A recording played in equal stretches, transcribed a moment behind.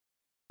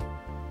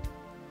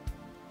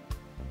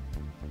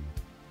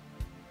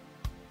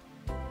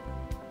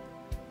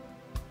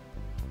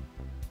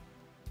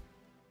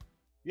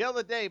The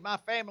other day, my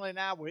family and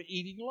I were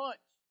eating lunch,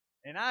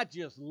 and I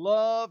just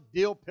love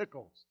dill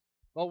pickles.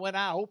 But when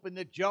I opened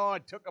the jar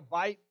and took a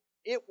bite,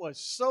 it was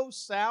so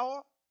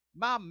sour,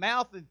 my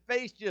mouth and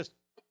face just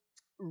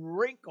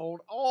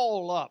wrinkled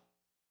all up.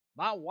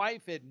 My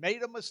wife had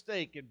made a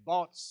mistake and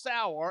bought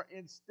sour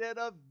instead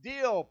of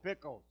dill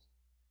pickles.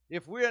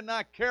 If we're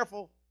not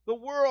careful, the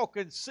world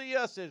can see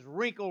us as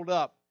wrinkled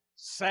up,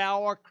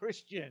 sour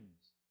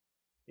Christians.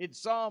 In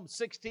Psalm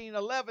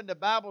 16:11, the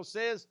Bible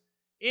says,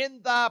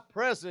 "In thy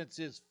presence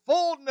is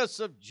fullness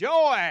of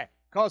joy,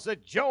 because the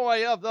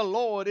joy of the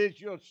Lord is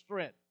your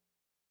strength."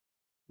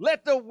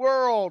 Let the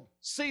world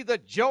see the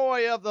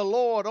joy of the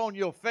Lord on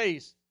your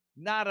face,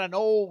 not an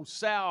old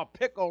sour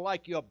pickle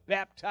like you're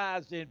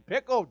baptized in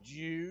pickle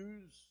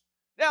juice.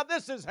 Now,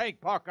 this is Hank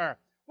Parker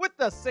with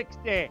the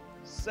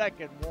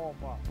 60-second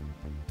warm-up.